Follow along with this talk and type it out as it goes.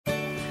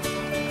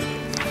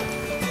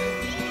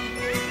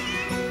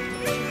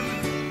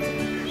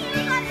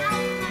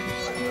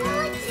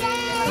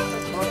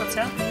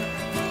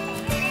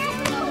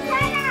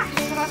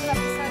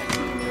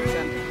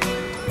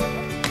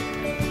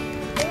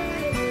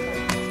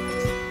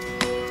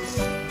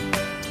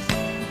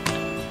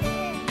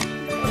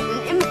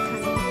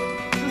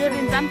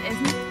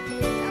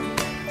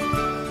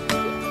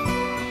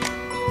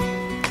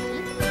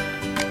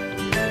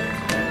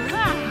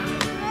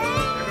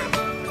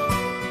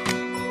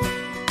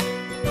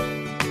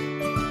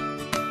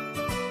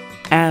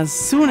As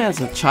soon as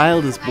a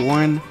child is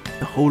born,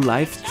 the whole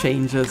life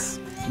changes.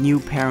 New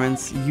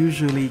parents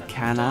usually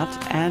cannot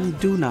and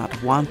do not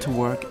want to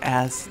work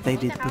as they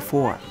did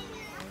before.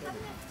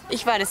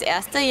 Ich war das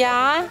erste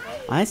Jahr.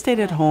 I stayed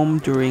at home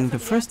during the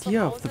first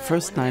year of the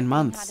first 9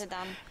 months.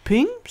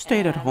 Ping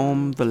stayed at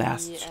home the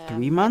last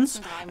 3 months,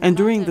 and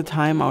during the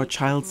time our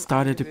child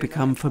started to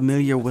become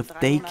familiar with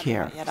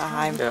daycare.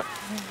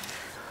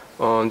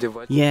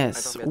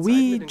 Yes,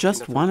 we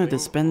just wanted to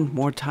spend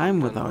more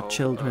time with our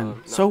children,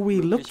 so we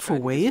looked for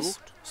ways,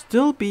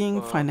 still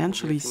being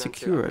financially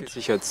secured.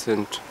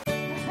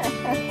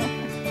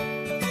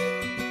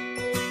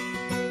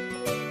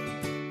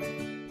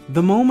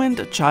 The moment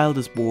a child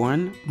is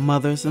born,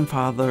 mothers and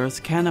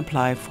fathers can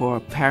apply for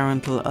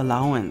parental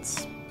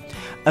allowance,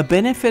 a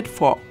benefit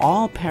for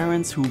all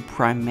parents who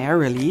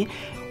primarily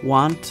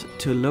want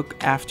to look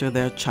after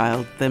their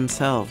child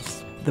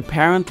themselves. The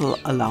Parental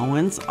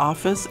Allowance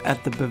Office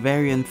at the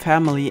Bavarian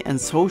Family and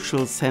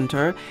Social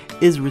Center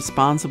is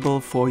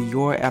responsible for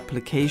your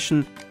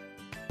application.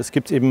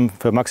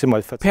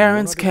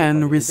 Parents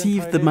can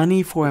receive the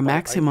money for a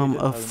maximum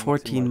of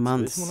 14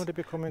 months.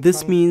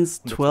 This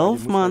means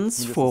 12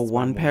 months for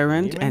one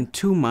parent and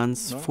 2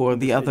 months for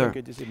the other.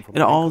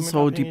 It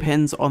also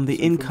depends on the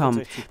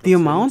income. The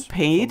amount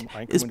paid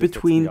is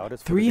between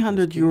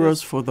 300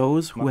 euros for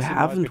those who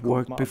haven't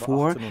worked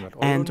before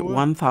and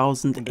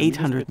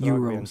 1,800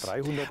 euros.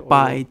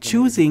 By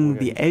choosing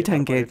the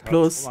Elterngeld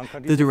Plus,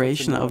 the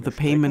duration of the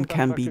payment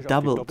can be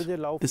doubled.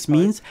 This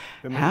means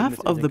half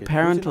of the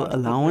parental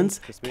allowance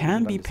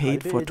can be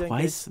paid for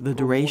twice the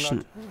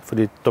duration.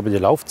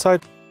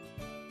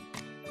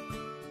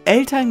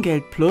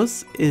 Elterngeld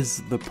Plus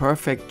is the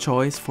perfect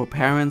choice for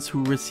parents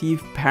who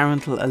receive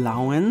parental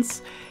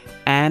allowance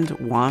and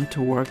want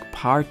to work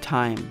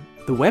part-time.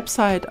 The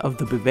website of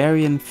the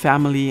Bavarian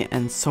Family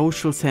and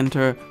Social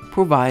Center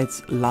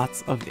provides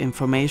lots of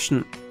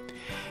information.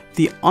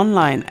 The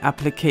online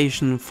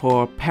application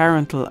for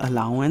parental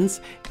allowance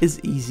is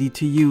easy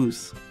to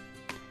use.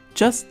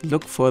 Just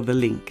look for the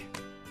link.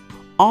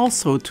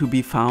 Also to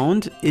be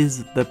found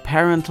is the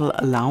Parental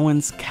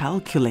Allowance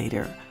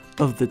Calculator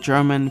of the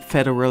German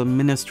Federal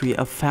Ministry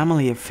of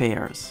Family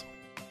Affairs.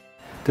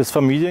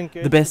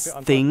 The best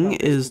thing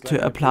is to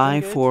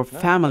apply for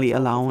family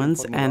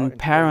allowance and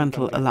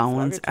parental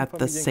allowance at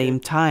the same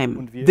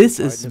time. This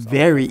is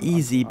very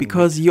easy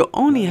because you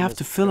only have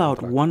to fill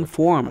out one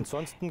form.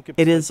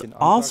 It is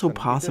also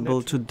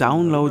possible to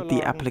download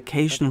the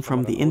application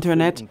from the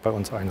internet.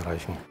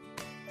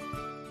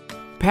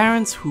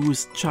 Parents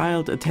whose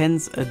child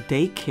attends a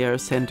daycare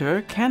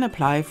center can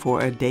apply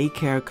for a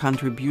daycare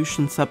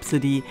contribution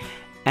subsidy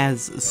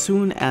as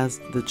soon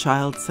as the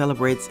child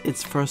celebrates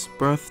its first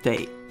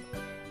birthday.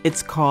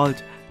 It's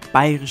called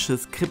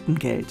Bayerisches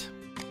Krippengeld.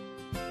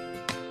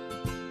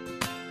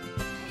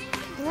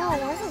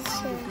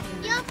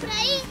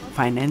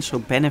 Financial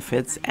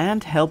benefits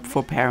and help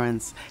for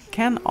parents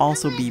can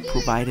also be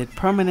provided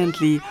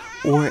permanently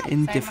or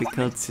in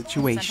difficult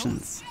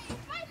situations.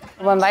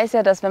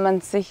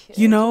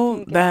 You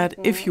know that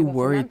if you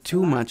worry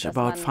too much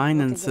about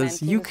finances,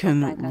 you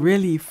can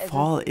really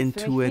fall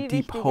into a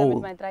deep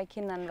hole.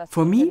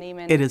 For me,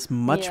 it is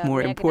much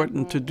more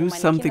important to do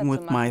something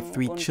with my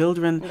 3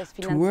 children,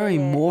 to worry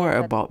more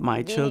about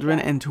my children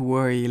and to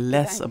worry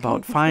less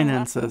about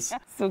finances.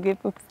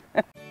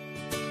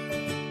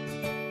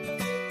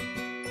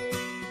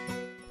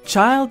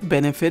 Child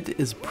benefit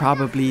is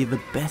probably the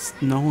best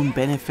known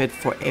benefit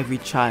for every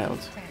child,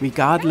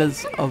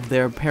 regardless of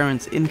their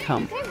parents'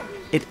 income.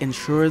 It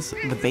ensures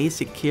the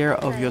basic care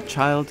of your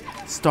child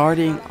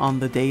starting on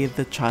the day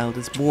the child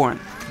is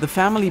born. The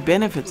Family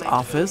Benefits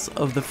Office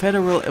of the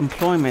Federal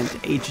Employment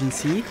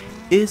Agency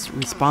is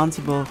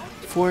responsible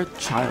for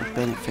child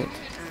benefit.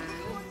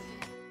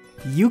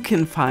 You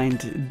can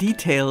find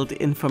detailed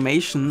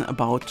information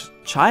about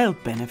child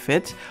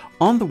benefit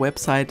on the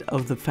website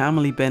of the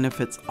Family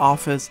Benefits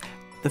Office.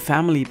 The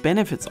Family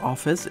Benefits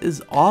Office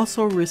is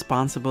also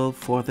responsible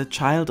for the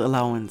child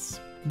allowance.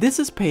 This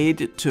is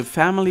paid to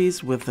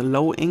families with a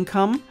low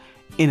income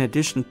in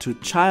addition to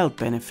child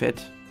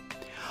benefit.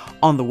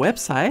 On the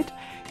website,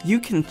 you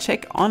can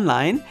check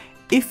online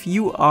if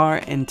you are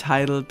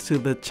entitled to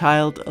the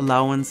child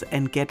allowance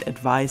and get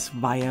advice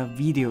via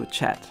video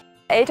chat.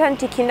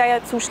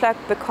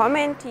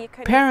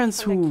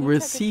 Parents who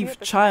receive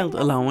child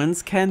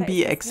allowance can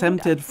be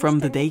exempted from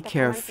the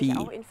daycare fee.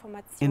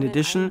 In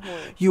addition,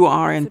 you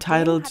are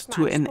entitled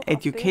to an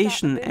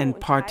education and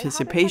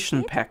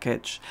participation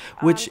package,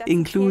 which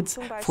includes,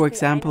 for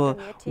example,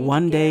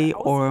 one-day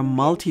or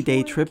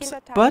multi-day trips,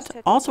 but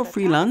also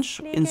free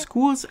lunch in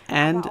schools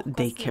and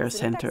daycare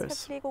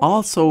centers.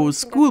 Also,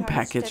 school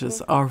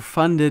packages are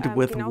funded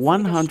with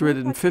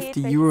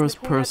 150 euros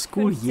per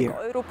school year.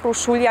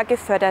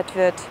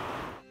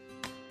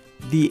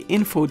 The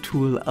info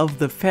tool of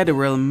the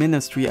Federal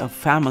Ministry of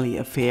Family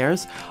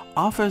Affairs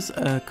offers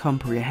a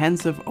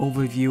comprehensive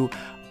overview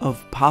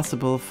of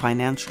possible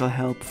financial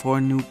help for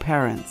new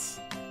parents.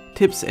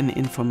 Tips and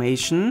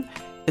information,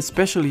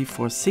 especially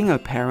for single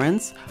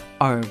parents,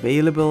 are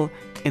available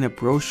in a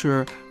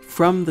brochure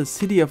from the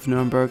City of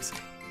Nürnberg's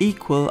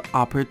Equal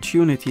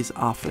Opportunities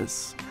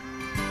Office.